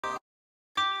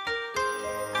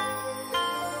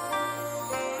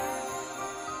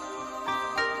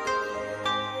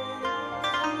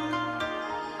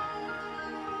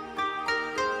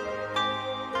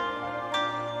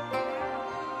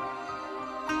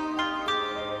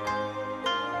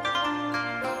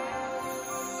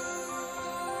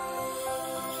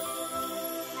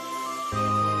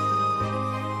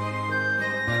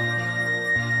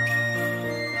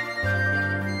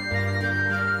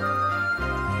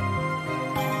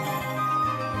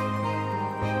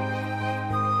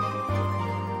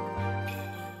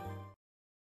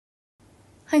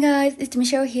Hi guys, it's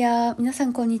Michelle here. 皆さ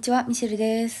んこんにちは、ミシェル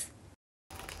です。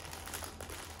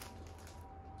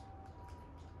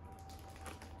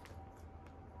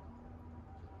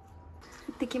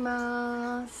行ってき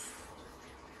ます。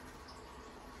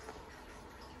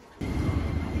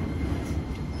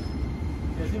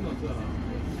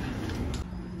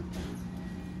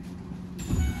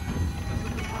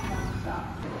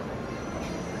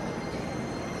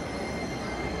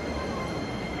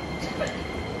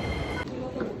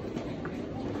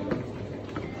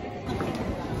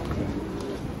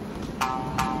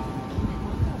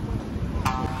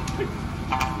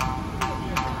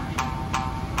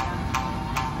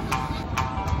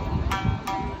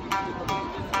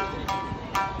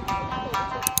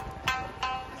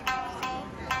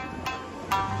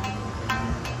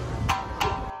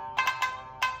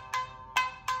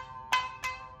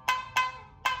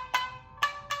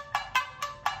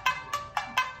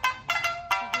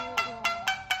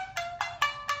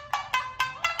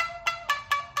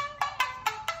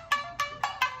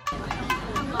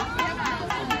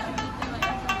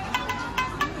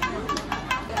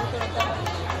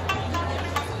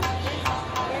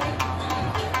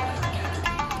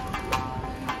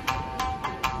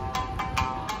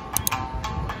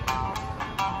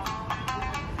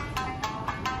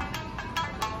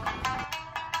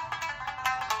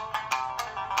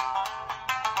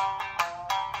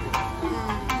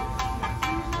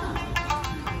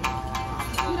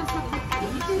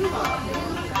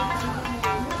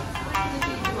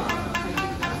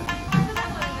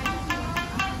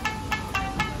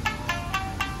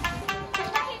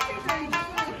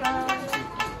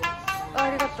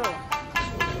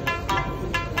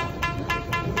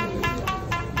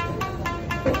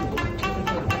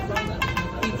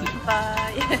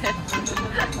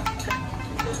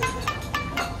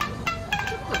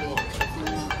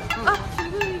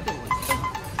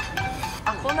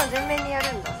こんな全面にや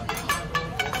るんだ。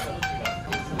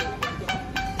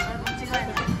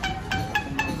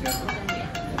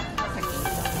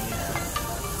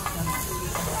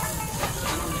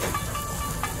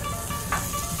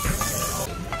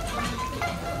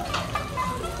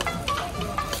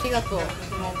ありがとう。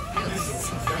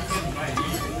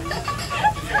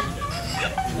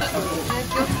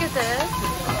気をつけて。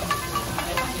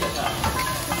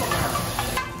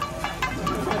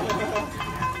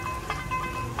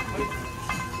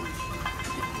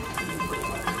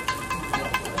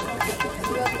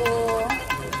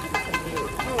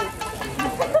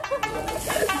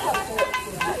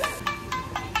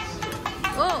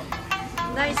お、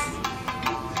ナイス。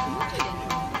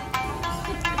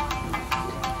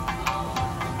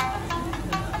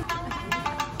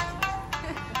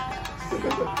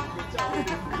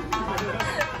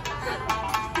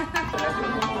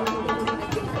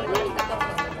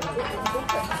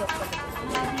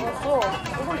そう、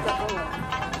動いたと思う。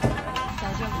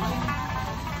大丈夫。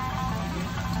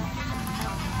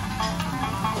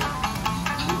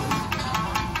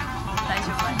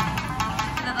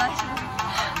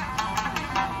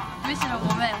むしろ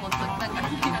ごめん、ほんとなんか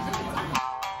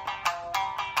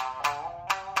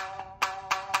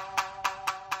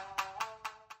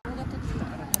動画撮ってた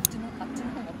からあっちの方が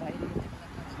映えるみたいな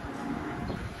感じ。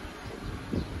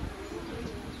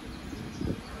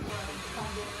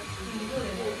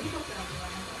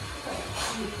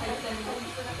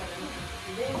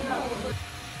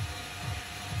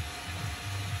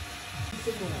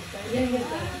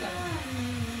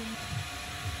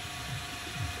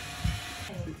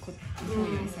こう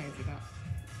いうサイズが。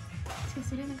しかし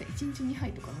それなんか1日2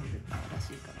杯とか飲んでたら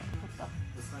しいから。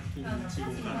お先に1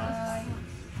合から。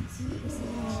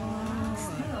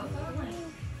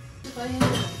大変。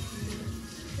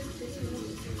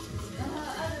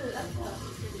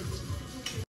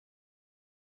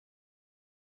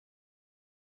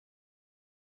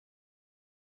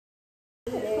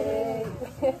い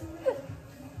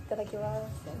ただきます。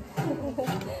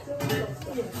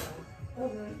う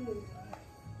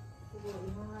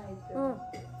ん。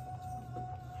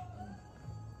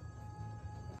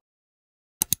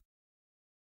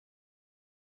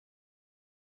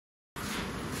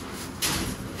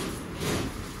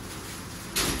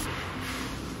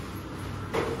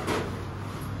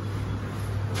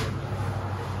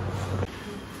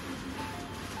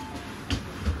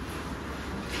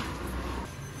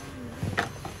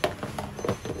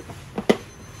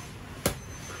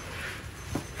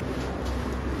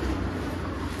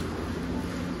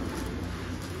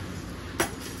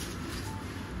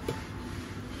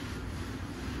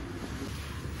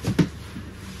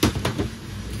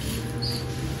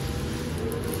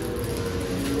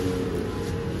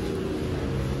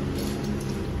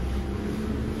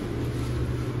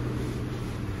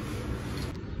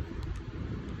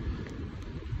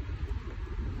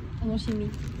し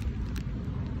み。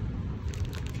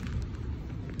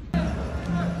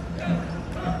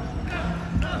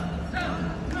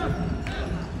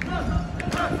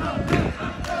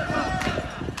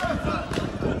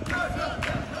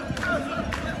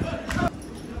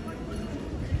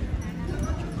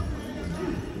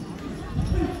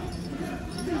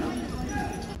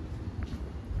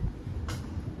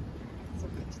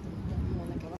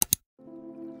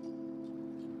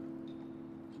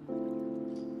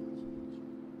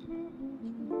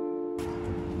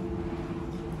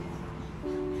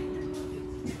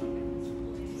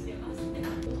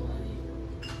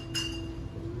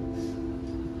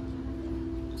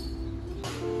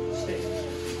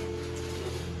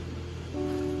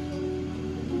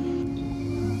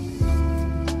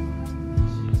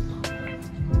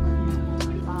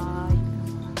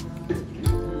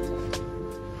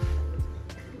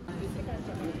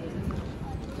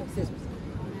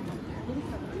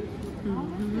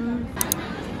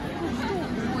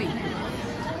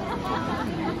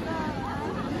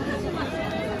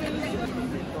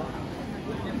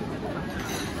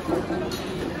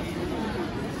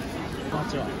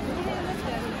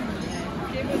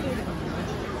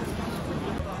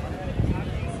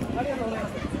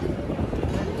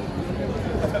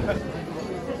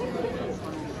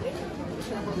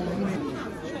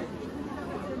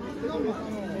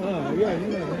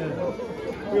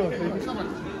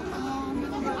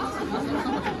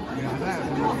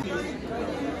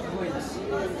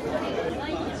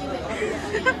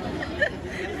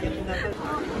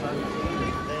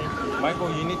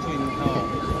Michael, you need to inhale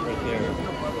right there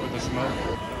with the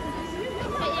smoke.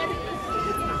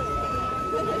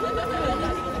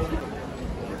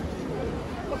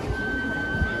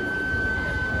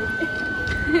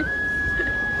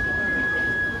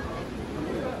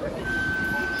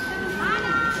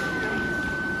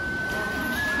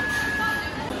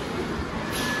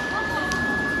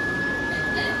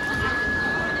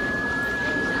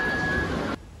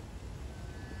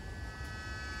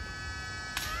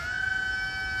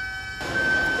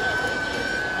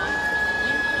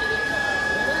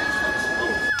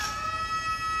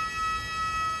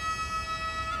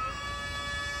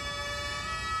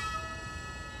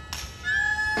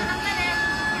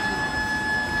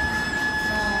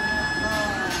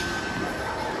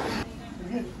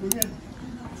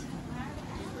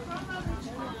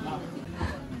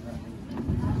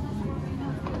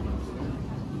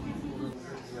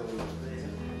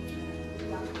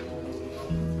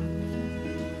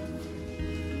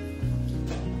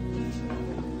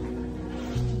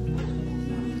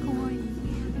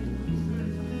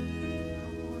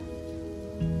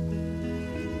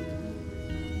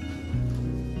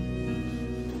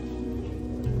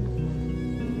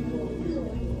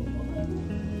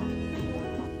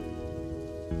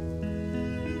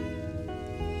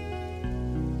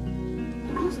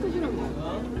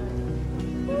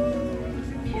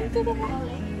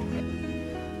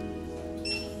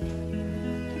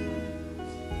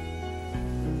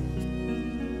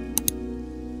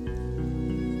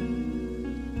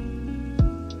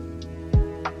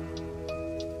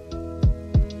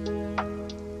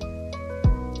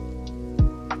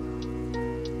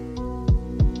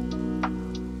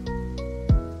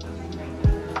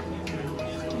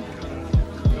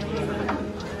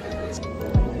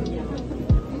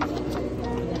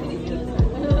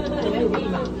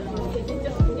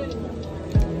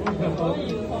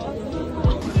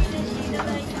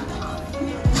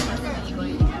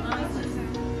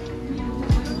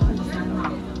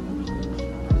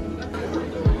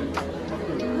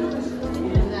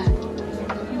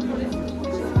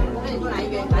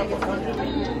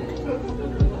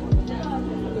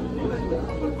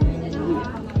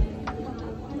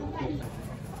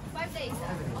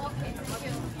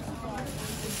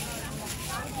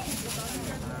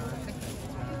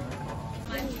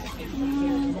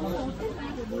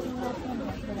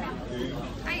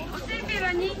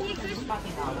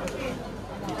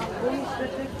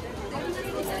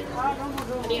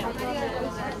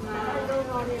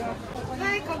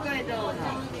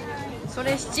そ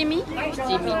れ七味？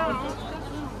七味。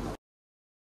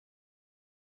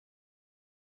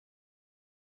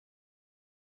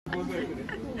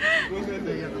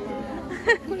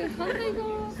これ反対側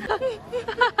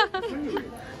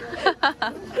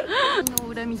の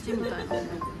裏道みたいな。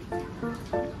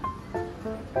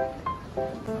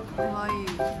かわいい。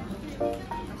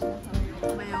お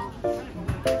はよう。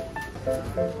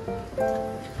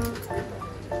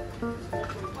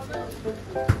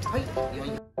はい。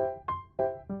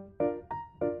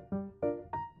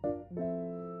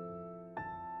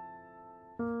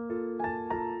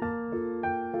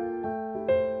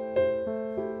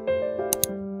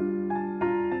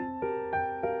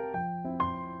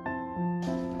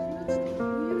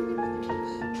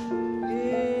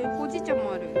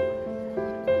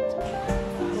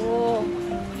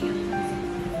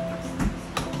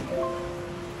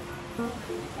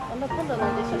だパンダ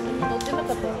なんで写真に載ってな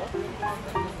かったよ。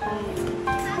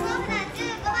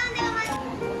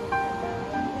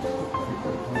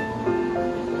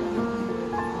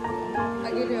あ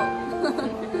げるよ。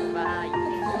バイ。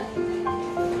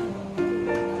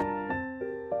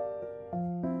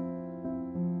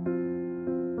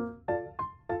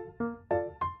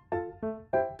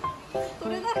こ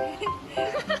れだ。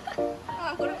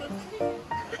あ、これこっ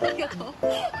ち。ありがとう。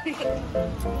ありがとう。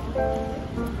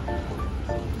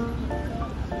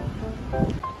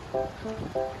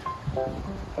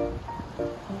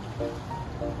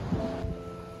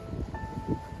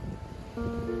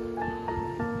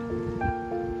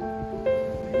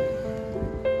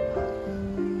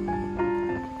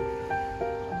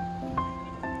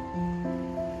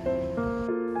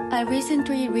I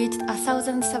recently reached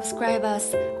 1,000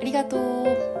 subscribers. ありがと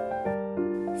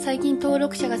う。最近登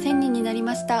録者が1000人になり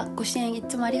ました。ご支援い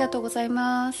つもありがとうござい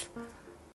ます。